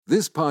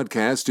This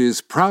podcast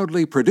is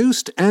proudly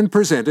produced and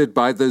presented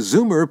by the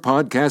Zoomer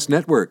Podcast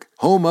Network,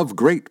 home of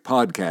great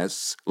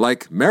podcasts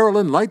like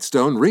Marilyn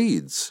Lightstone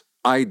Reads,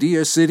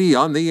 Idea City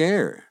on the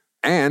Air,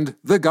 and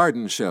The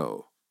Garden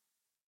Show.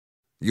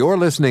 You're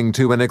listening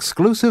to an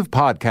exclusive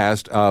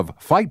podcast of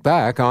Fight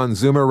Back on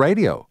Zoomer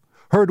Radio,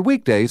 heard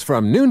weekdays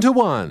from noon to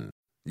 1.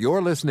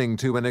 You're listening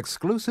to an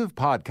exclusive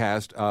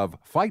podcast of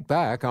Fight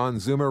Back on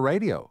Zoomer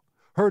Radio,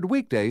 heard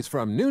weekdays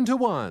from noon to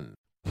 1.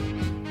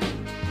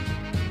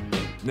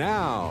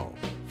 Now,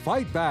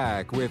 Fight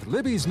Back with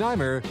Libby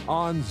Znaimer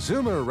on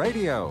Zoomer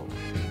Radio.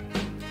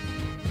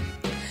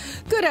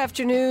 Good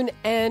afternoon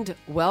and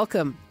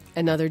welcome.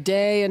 Another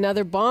day,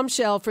 another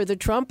bombshell for the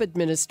Trump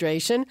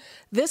administration.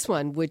 This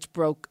one, which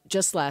broke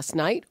just last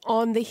night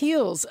on the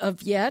heels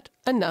of yet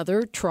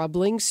another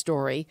troubling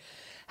story,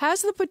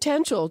 has the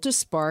potential to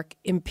spark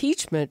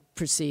impeachment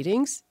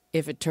proceedings.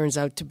 If it turns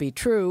out to be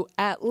true,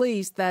 at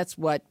least that's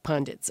what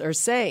pundits are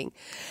saying.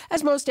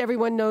 As most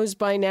everyone knows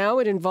by now,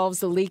 it involves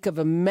the leak of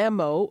a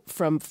memo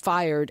from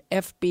fired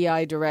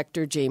FBI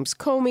Director James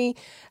Comey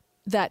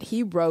that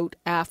he wrote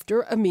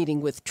after a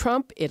meeting with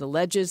Trump. It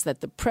alleges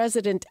that the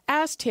president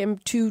asked him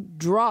to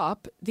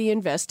drop the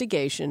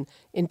investigation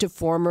into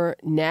former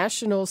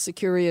National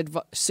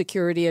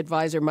Security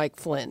Advisor Mike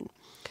Flynn.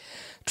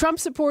 Trump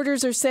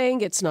supporters are saying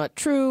it's not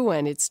true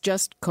and it's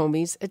just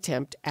Comey's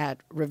attempt at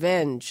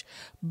revenge.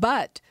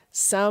 But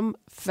some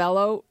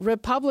fellow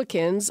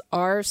Republicans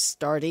are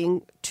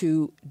starting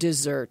to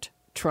desert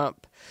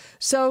Trump.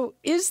 So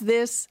is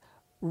this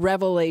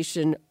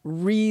revelation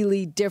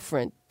really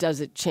different?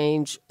 Does it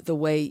change the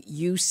way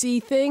you see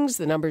things?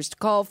 The numbers to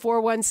call,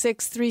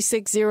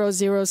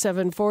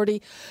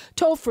 416-360-0740.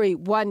 Toll free,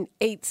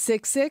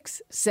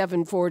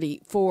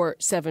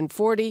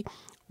 1-866-740-4740.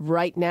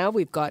 Right now,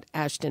 we've got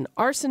Ashton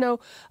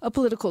Arsenault, a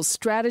political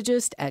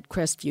strategist at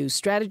Crestview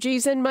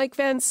Strategies, and Mike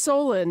Van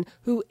Soelen,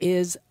 who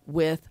is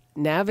with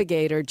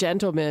Navigator.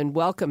 Gentlemen,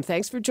 welcome.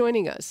 Thanks for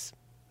joining us.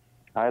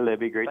 Hi,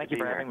 Libby. Great to be here. Thank you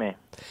for having me.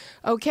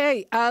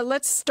 Okay,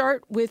 let's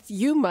start with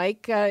you,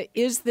 Mike.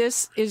 Is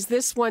this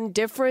one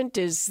different?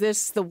 Is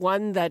this the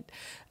one that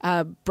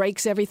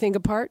breaks everything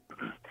apart?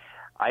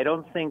 I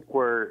don't think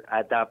we're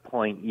at that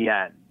point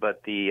yet,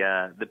 but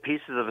the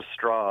pieces of a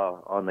straw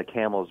on the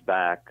camel's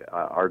back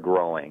are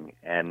growing,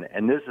 and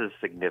this is a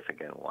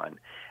significant one.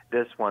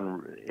 This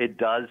one, it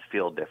does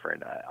feel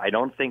different. I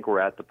don't think we're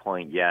at the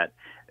point yet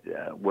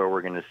where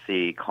we're going to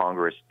see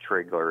Congress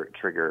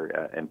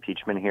trigger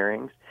impeachment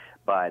hearings,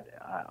 but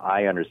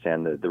I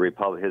understand that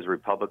his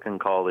Republican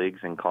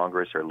colleagues in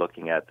Congress are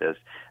looking at this.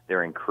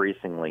 They're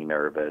increasingly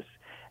nervous.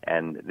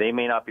 And they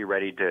may not be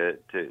ready to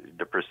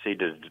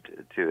proceed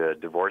to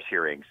divorce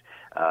hearings,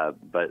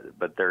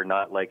 but they're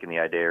not liking the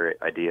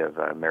idea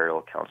of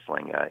marital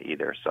counseling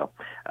either. So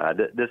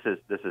this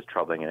is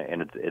troubling,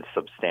 and it's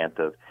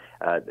substantive.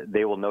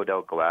 They will no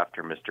doubt go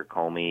after Mr.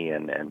 Comey,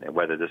 and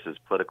whether this is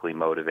politically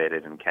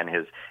motivated and can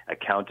his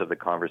account of the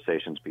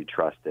conversations be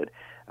trusted.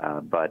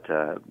 But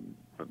I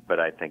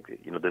think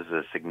this is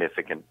a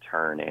significant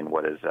turn in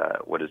what has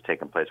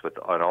taken place with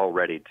an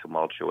already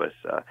tumultuous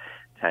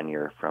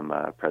tenure from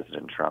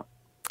President Trump.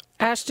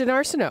 Ashton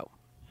Arsenault.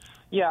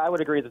 Yeah, I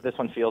would agree that this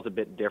one feels a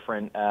bit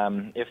different.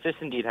 If this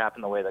indeed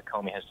happened the way that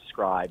Comey has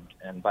described,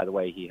 and by the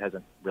way, he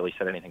hasn't really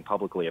said anything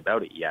publicly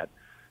about it yet,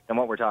 then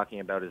what we're talking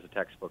about is a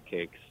textbook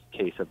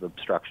case of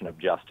obstruction of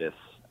justice.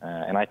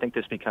 And I think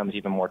this becomes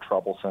even more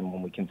troublesome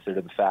when we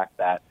consider the fact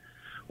that,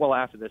 well,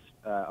 after this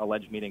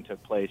alleged meeting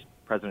took place,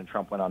 President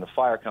Trump went on to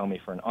fire Comey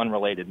for an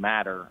unrelated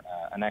matter,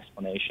 an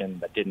explanation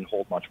that didn't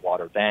hold much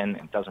water then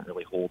and doesn't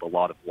really hold a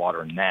lot of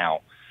water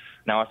now.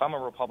 Now, if I'm a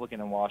Republican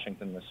in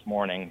Washington this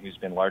morning who's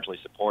been largely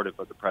supportive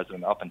of the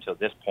president up until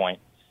this point,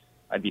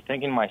 I'd be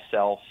thinking to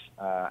myself,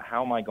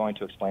 how am I going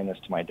to explain this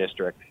to my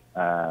district,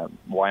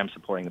 why I'm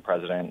supporting the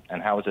president, and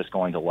how is this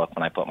going to look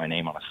when I put my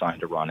name on a sign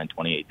to run in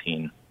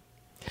 2018?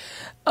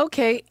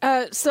 Okay,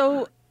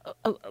 so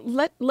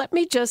let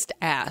me just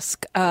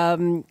ask.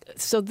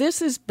 So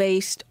this is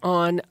based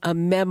on a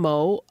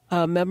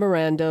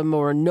memorandum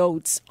or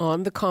notes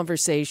on the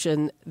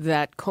conversation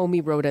that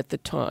Comey wrote at the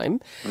time.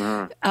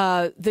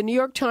 The New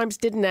York Times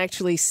didn't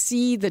actually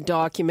see the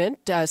document.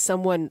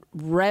 Someone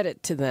read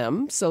it to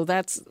them. So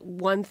that's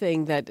one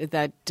thing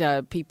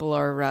that people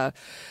are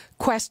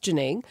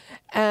questioning.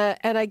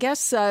 And I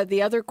guess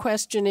the other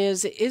question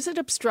is it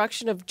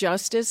obstruction of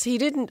justice? He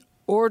didn't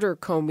order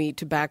Comey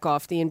to back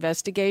off the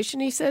investigation.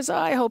 He says,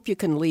 I hope you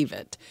can leave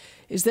it.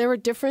 Is there a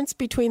difference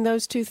between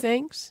those two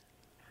things?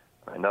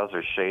 And those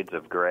are shades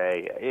of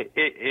gray.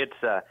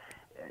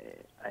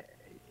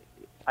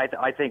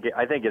 I think it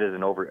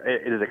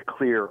is a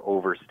clear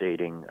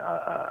overstepping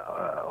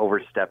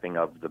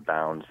of the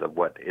bounds of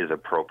what is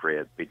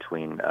appropriate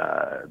between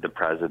the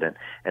president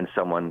and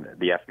someone,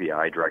 the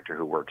FBI director,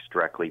 who works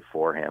directly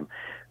for him.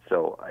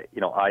 So,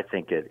 I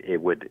think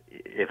it would,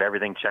 if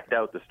everything checked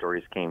out, the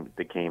stories came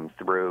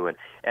through,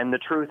 and the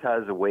truth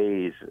has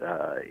ways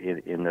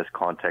in this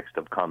context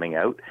of coming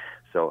out.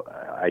 So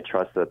I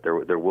trust that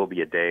there will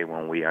be a day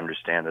when we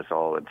understand this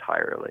all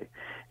entirely.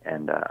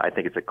 And I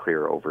think it's a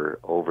clear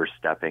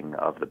overstepping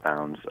of the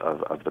bounds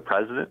of the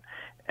president.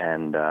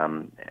 And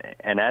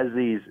as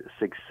these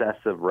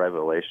successive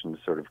revelations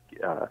sort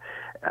of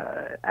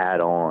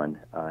add on,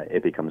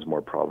 it becomes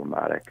more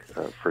problematic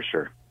for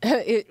sure.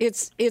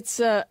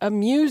 It's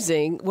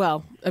amusing.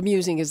 Well,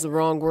 amusing is the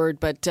wrong word,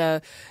 but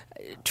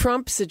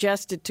Trump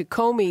suggested to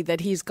Comey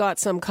that he's got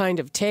some kind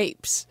of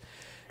tapes.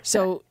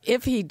 So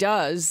if he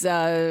does,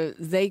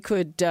 they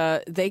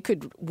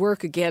could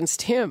work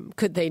against him,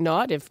 could they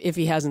not? If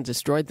he hasn't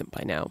destroyed them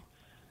by now.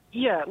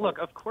 Yeah, look,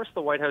 of course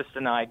the White House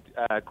denied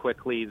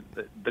quickly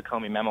the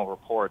Comey memo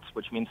reports,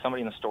 which means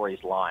somebody in the story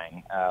is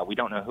lying. We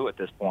don't know who at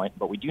this point,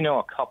 but we do know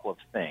a couple of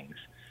things,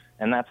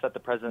 and that's that the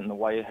president and the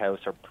White House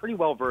are pretty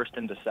well versed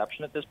in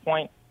deception at this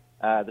point.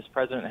 This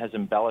president has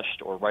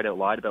embellished or right out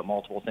lied about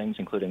multiple things,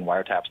 including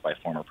wiretaps by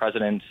former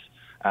presidents,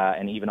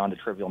 and even on to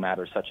trivial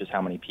matters such as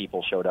how many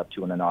people showed up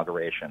to an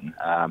inauguration.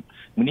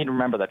 We need to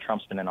remember that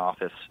Trump's been in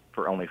office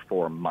for only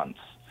 4 months.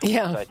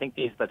 Yeah. So I think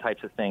these are the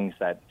types of things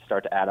that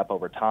start to add up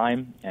over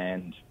time,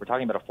 and we're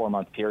talking about a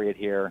 4-month period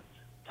here.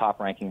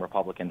 Top-ranking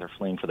Republicans are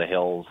fleeing for the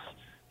hills.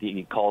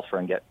 The calls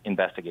for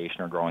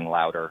investigation are growing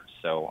louder,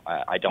 so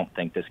I don't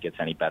think this gets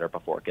any better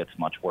before it gets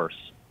much worse.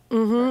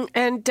 Mm-hmm.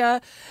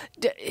 And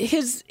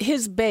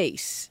his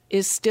base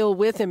is still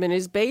with him, and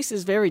his base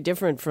is very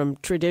different from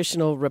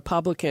traditional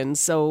Republicans.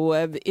 So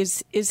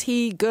is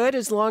he good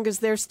as long as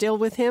they're still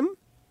with him?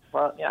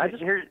 Well, yeah,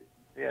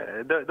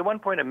 the one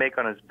point I make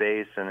on his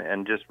base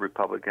and just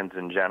Republicans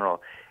in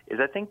general is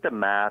I think the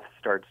math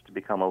starts to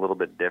become a little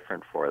bit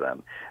different for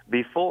them.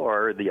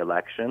 Before the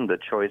election, the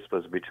choice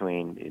was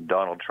between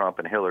Donald Trump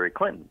and Hillary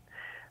Clinton.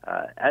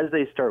 As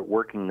they start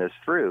working this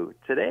through,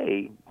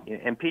 today,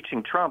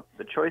 impeaching Trump,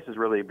 the choice is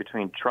really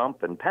between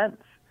Trump and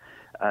Pence.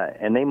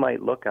 And they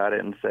might look at it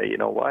and say, you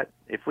know what,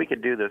 if we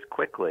could do this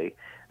quickly,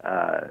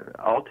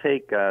 I'll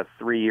take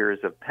 3 years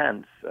of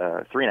Pence,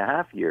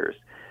 3.5 years,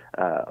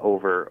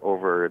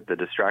 over the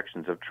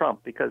distractions of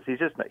Trump, because he's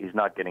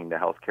not getting the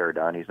health care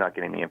done, he's not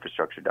getting the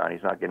infrastructure done,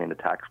 he's not getting the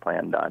tax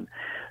plan done.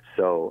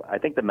 So I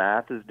think the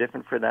math is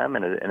different for them,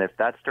 and if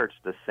that starts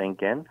to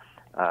sink in,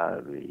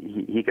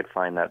 he could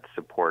find that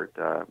support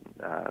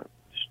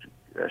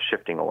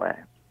shifting away.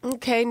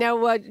 Okay,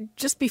 now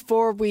just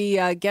before we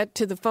get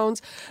to the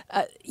phones,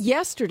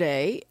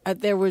 yesterday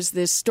there was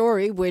this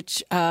story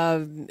which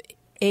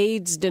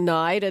aides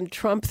denied, and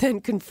Trump then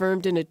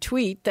confirmed in a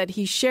tweet that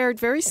he shared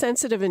very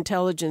sensitive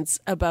intelligence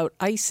about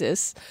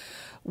ISIS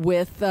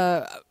with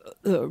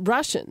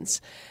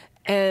Russians.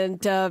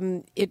 And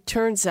it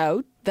turns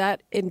out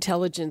that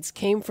intelligence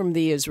came from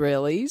the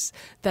Israelis,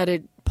 that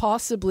it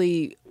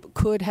possibly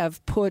could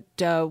have put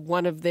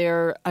one of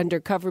their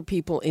undercover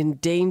people in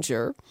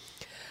danger.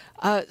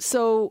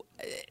 So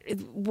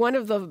one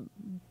of the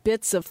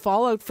bits of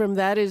fallout from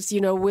that is,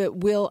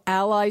 will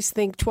allies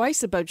think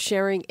twice about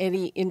sharing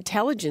any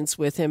intelligence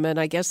with him? And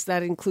I guess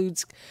that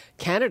includes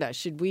Canada.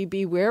 Should we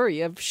be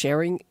wary of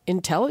sharing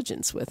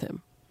intelligence with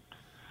him?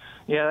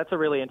 Yeah, that's a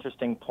really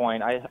interesting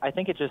point. I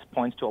think it just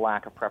points to a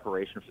lack of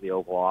preparation for the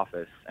Oval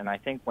Office. And I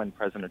think when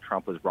President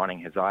Trump was running,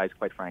 his eyes,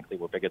 quite frankly,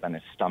 were bigger than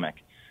his stomach.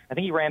 I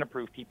think he ran to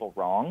prove people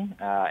wrong,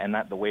 and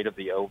that the weight of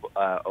the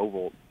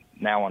Oval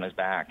now on his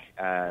back,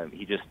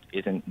 he just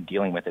isn't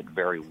dealing with it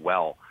very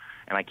well.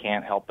 And I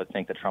can't help but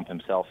think that Trump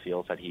himself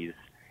feels that he's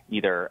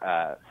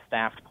either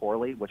staffed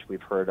poorly, which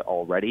we've heard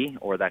already,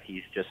 or that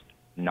he's just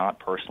not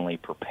personally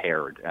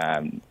prepared.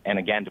 And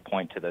again, to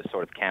point to the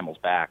sort of camel's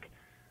back,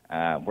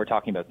 we're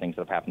talking about things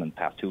that have happened in the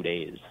past 2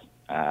 days,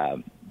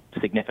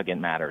 significant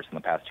matters in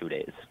the past 2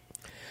 days.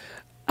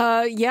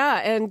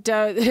 And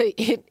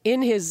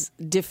in his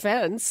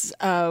defense,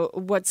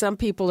 what some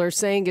people are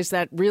saying is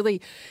that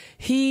really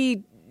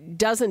he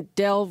doesn't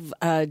delve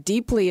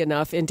deeply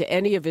enough into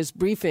any of his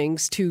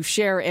briefings to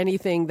share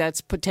anything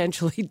that's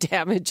potentially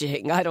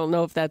damaging. I don't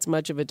know if that's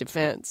much of a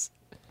defense.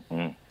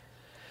 Mm.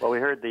 Well, we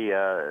heard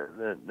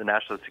the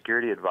National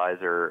Security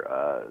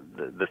Advisor,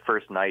 the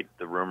first night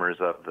the rumors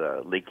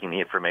of leaking the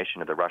information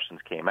to the Russians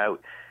came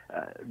out.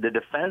 The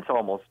defense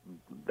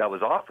that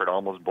was offered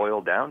almost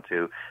boiled down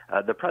to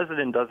the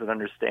president doesn't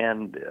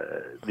understand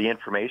the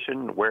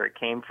information, where it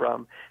came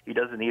from. He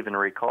doesn't even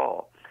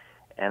recall.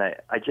 And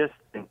I just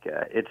think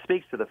it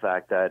speaks to the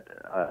fact that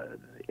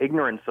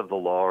ignorance of the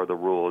law or the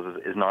rules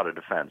is not a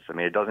defense. I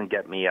mean, it doesn't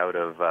get me out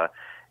of a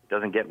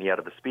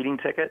speeding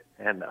ticket,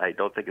 and I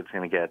don't think it's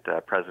going to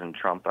get President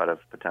Trump out of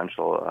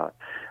potential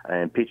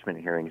impeachment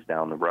hearings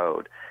down the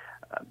road.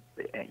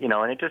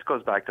 And it just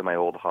goes back to my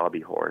old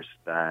hobby horse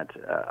that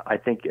I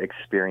think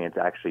experience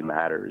actually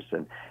matters,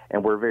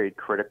 and we're very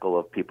critical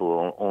of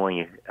people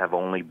who have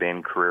only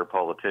been career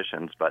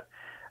politicians, but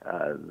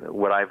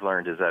what I've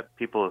learned is that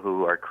people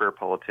who are career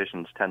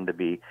politicians tend to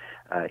be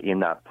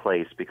in that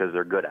place because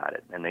they're good at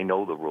it and they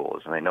know the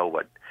rules and they know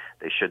what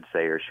they should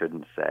say or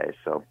shouldn't say.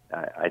 So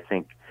I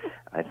think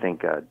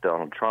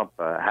Donald Trump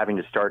having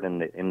to start in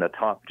the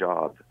top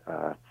job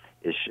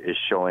is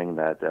showing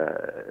that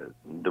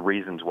the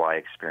reasons why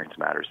experience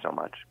matters so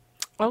much.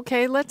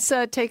 Okay, let's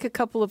take a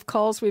couple of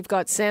calls. We've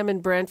got Sam in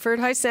Brantford.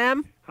 Hi,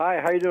 Sam. Hi,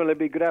 how you doing,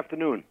 Libby? Good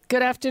afternoon.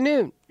 Good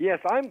afternoon. Yes,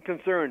 I'm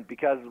concerned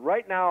because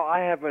right now I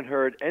haven't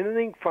heard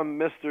anything from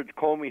Mr.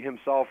 Comey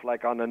himself,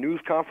 like on a news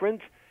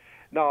conference.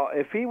 Now,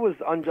 if he was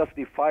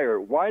unjustly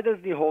fired, why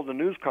doesn't he hold a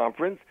news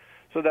conference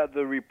so that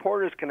the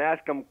reporters can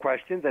ask him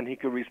questions and he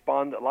can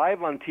respond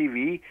live on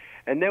TV,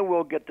 and then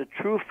we'll get the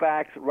true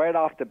facts right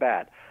off the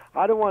bat?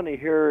 I don't want to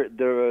hear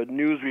the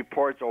news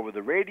reports over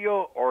the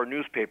radio or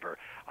newspaper.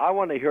 I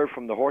want to hear it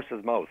from the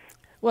horse's mouth.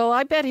 Well,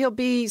 I bet he'll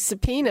be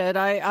subpoenaed.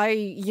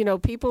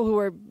 People who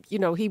are,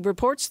 he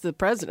reports to the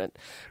president.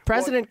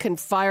 President can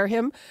fire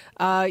him,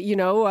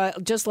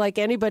 just like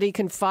anybody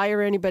can fire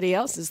anybody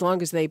else as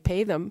long as they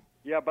pay them.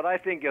 Yeah, but I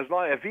think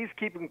if he's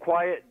keeping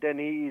quiet, then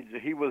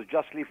he was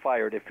justly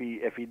fired. If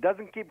he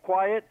doesn't keep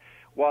quiet,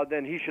 well,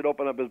 then he should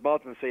open up his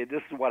mouth and say,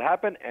 "This is what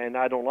happened, and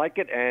I don't like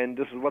it, and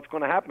this is what's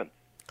going to happen."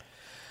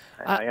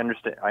 I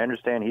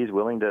understand he's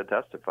willing to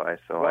testify,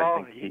 so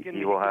I think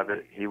he will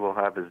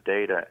have his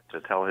day to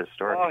tell his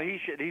story. Oh, he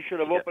should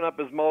have opened up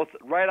his mouth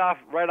right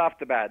off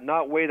the bat,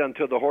 not wait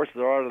until the horses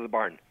are out of the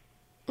barn.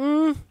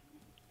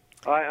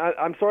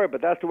 I'm sorry,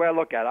 but that's the way I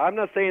look at it. I'm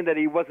not saying that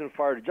he wasn't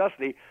fired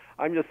justly.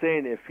 I'm just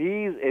saying if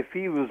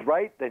he was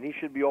right, then he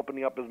should be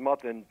opening up his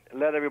mouth and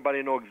let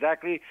everybody know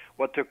exactly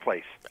what took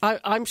place.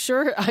 I'm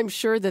sure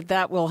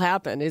that will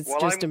happen. It's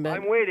just a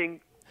minute. I'm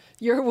waiting.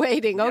 You're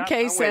waiting. Yeah,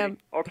 okay, I'm Sam. Waiting.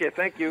 Okay,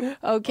 thank you.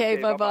 Okay,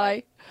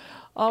 bye-bye.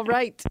 All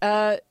right,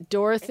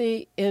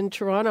 Dorothy in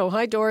Toronto.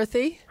 Hi,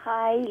 Dorothy.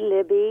 Hi,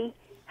 Libby.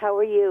 How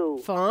are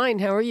you? Fine.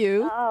 How are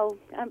you? Oh,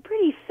 I'm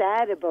pretty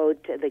sad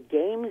about the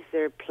games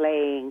they're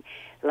playing.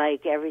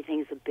 Like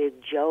everything's a big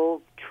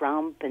joke,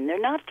 Trump, and they're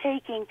not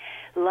taking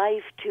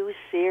life too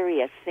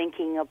serious,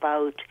 thinking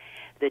about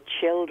the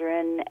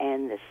children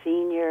and the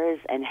seniors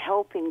and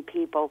helping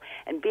people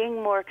and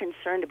being more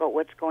concerned about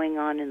what's going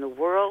on in the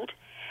world.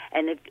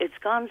 And it's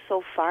gone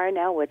so far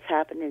now, what's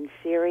happened in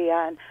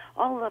Syria and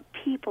all the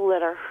people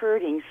that are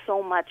hurting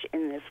so much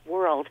in this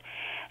world.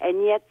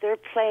 And yet they're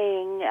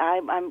playing,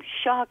 I'm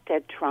shocked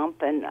at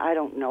Trump, and I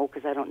don't know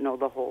because I don't know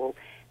the whole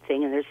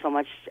thing, and there's so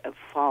much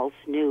false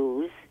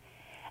news.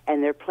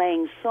 And they're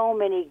playing so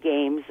many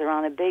games. They're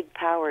on a big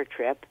power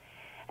trip.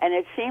 And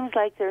it seems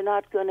like they're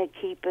not going to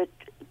keep it,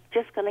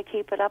 just going to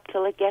keep it up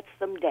till it gets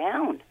them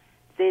down.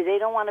 They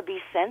don't want to be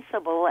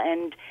sensible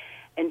and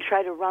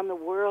try to run the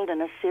world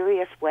in a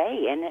serious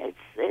way. And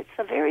it's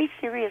a very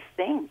serious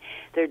thing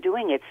they're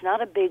doing. It's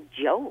not a big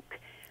joke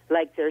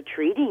like they're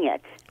treating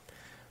it.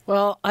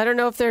 Well, I don't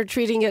know if they're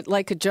treating it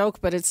like a joke,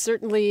 but it's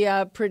certainly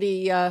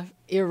pretty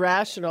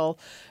irrational.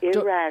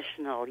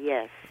 Irrational,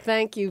 yes.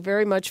 Thank you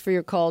very much for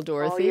your call,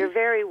 Dorothy. Oh, you're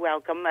very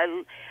welcome.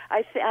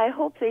 I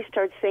hope they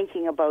start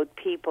thinking about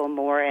people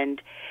more,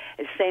 and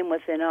same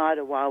with in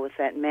Ottawa with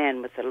that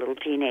man with the little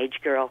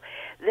teenage girl.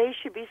 They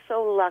should be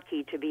so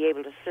lucky to be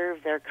able to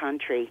serve their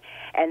country,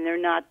 and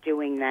they're not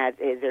doing that.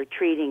 They're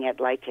treating it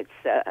like it's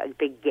a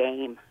big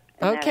game.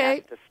 And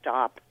okay. That has to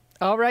stop.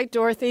 All right,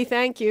 Dorothy,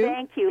 thank you.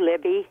 Thank you,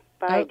 Libby.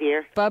 Bye,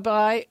 dear.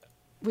 Bye-bye.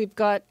 We've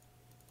got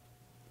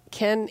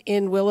Ken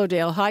in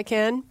Willowdale. Hi,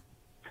 Ken.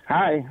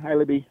 Hi,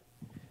 Libby.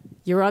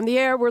 You're on the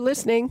air. We're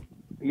listening.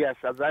 Yes,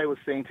 as I was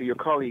saying to your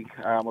colleague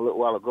a little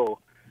while ago,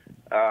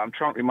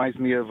 Trump reminds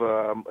me of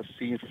a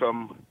scene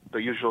from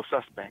The Usual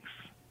Suspects.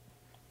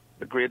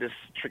 The greatest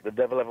trick the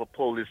devil ever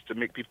pulled is to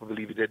make people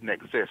believe he didn't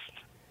exist.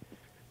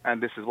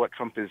 And this is what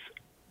Trump is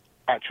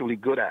actually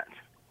good at.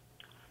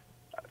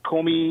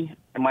 Comey,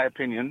 in my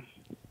opinion,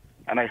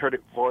 and I heard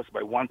it voiced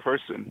by one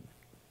person,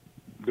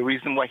 the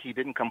reason why he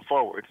didn't come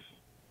forward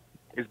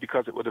is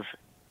because it would have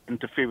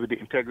interfered with the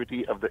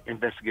integrity of the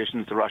investigation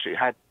into Russia. It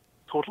had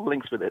total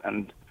links with it,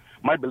 and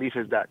my belief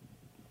is that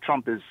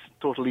Trump is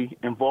totally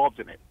involved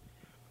in it.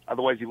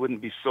 Otherwise, he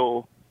wouldn't be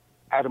so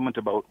adamant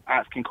about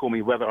asking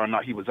Comey whether or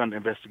not he was under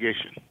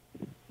investigation.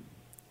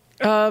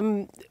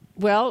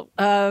 Well,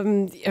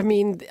 I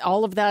mean,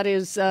 all of that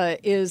is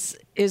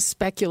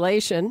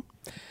speculation.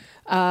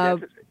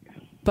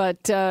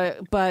 But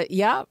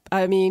yeah,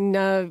 I mean,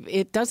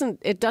 it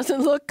doesn't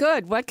look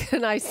good. What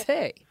can I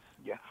say?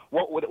 Yeah.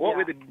 What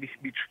would it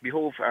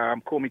behove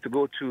Comey to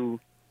go to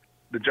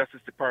the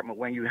Justice Department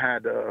when you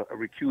had a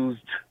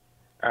recused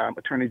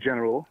Attorney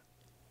General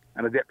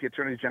and a Deputy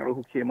Attorney General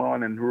who came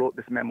on and wrote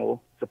this memo,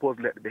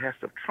 supposedly at the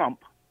behest of Trump,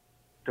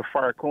 to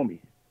fire Comey?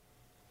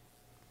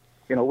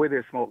 You know, where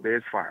there's smoke,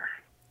 there's fire.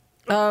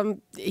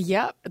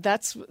 Yeah,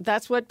 that's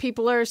what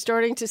people are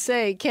starting to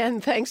say.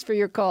 Ken, thanks for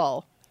your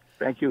call.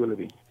 Thank you,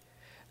 Olivia.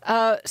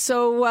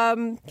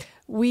 So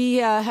we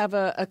have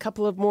a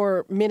couple of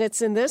more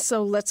minutes in this,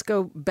 so let's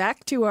go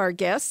back to our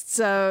guests.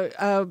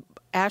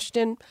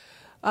 Ashton,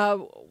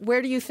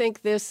 where do you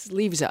think this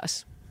leaves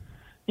us?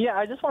 Yeah,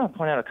 I just want to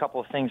point out a couple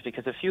of things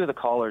because a few of the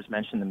callers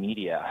mentioned the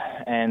media,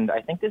 and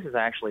I think this is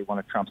actually one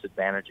of Trump's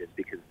advantages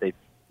because they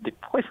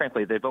quite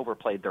frankly, they've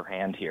overplayed their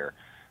hand here.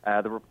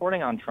 The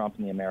reporting on Trump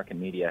in the American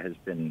media has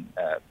been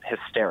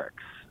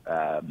hysterics.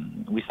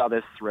 We saw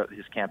this throughout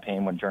his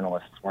campaign when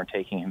journalists weren't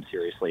taking him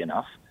seriously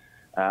enough,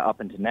 up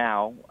until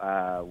now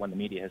when the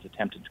media has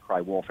attempted to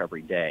cry wolf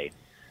every day.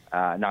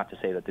 Not to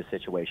say that this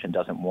situation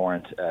doesn't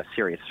warrant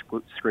serious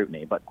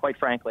scrutiny, but quite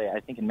frankly, I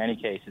think in many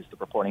cases the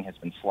reporting has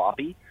been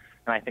sloppy,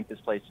 and I think this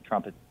plays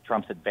to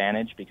Trump's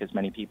advantage because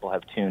many people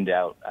have tuned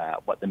out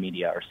what the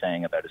media are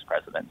saying about his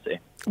presidency.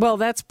 Well,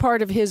 that's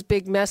part of his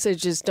big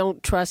message is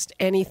don't trust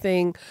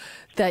anything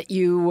that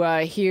you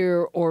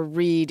hear or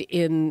read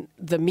in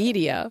the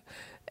media,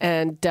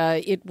 and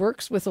it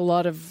works with a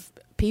lot of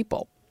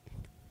people.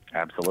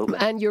 Absolutely.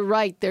 And you're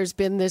right, there's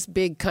been this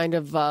big kind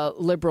of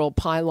liberal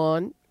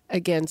pylon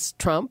against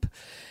Trump.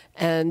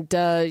 And,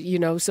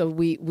 so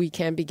we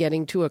can be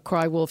getting to a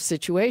cry wolf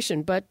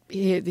situation. But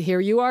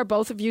here you are,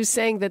 both of you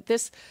saying that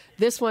this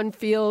one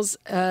feels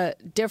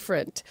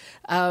different.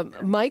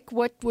 Mike,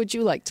 what would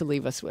you like to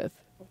leave us with?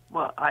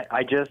 Well,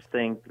 I just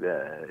think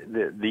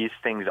these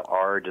things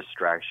are a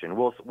distraction.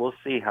 We'll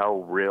see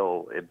how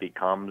real it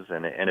becomes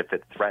and if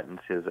it threatens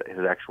his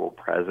actual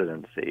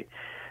presidency.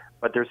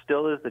 But there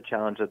still is the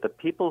challenge that the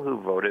people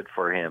who voted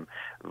for him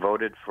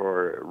voted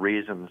for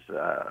reasons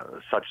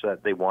such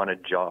that they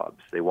wanted jobs,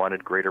 they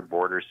wanted greater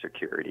border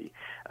security,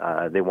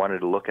 they wanted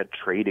to look at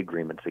trade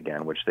agreements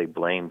again, which they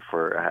blamed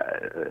for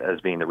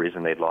as being the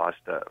reason they'd lost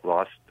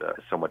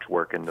so much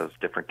work in those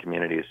different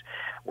communities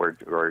where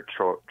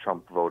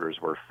Trump voters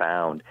were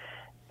found.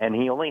 And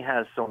he only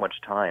has so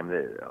much time.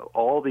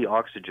 All the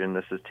oxygen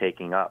this is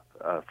taking up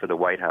for the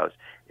White House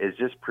is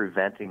just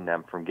preventing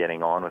them from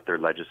getting on with their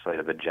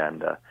legislative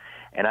agenda.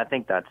 And I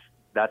think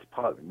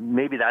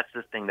maybe that's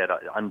the thing that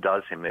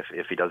undoes him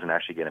if he doesn't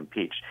actually get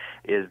impeached,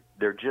 is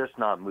they're just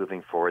not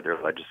moving forward their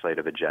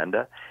legislative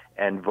agenda,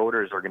 and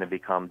voters are going to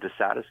become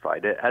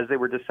dissatisfied, as they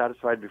were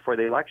dissatisfied before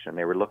the election.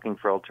 They were looking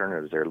for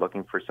alternatives. They were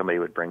looking for somebody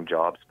who would bring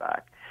jobs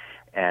back.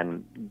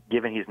 And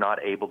given he's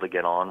not able to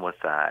get on with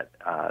that,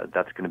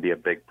 that's going to be a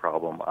big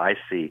problem, I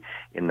see,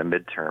 in the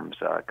midterms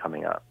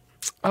coming up.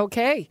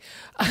 Okay.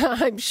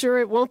 I'm sure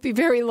it won't be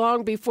very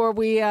long before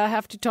we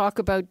have to talk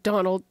about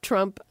Donald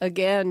Trump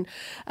again.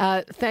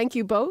 Thank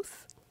you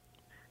both.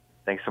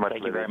 Thanks so much.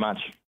 Thank you very much.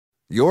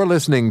 You're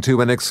listening to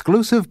an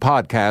exclusive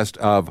podcast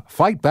of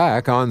Fight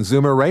Back on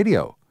Zoomer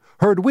Radio.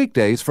 Heard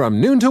weekdays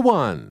from noon to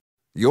 1.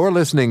 You're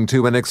listening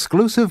to an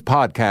exclusive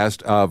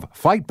podcast of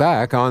Fight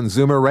Back on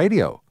Zoomer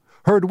Radio.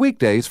 Heard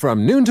weekdays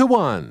from noon to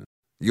 1.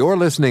 You're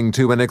listening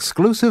to an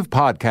exclusive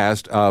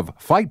podcast of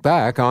Fight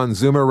Back on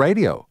Zoomer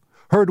Radio.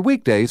 Heard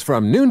weekdays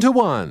from noon to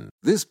 1.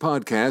 This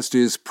podcast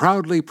is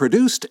proudly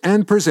produced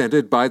and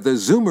presented by the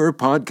Zoomer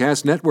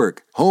Podcast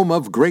Network, home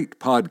of great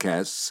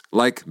podcasts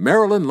like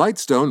Marilyn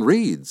Lightstone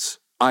Reads,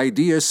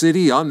 Idea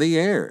City on the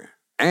Air,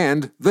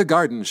 and The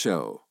Garden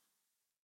Show.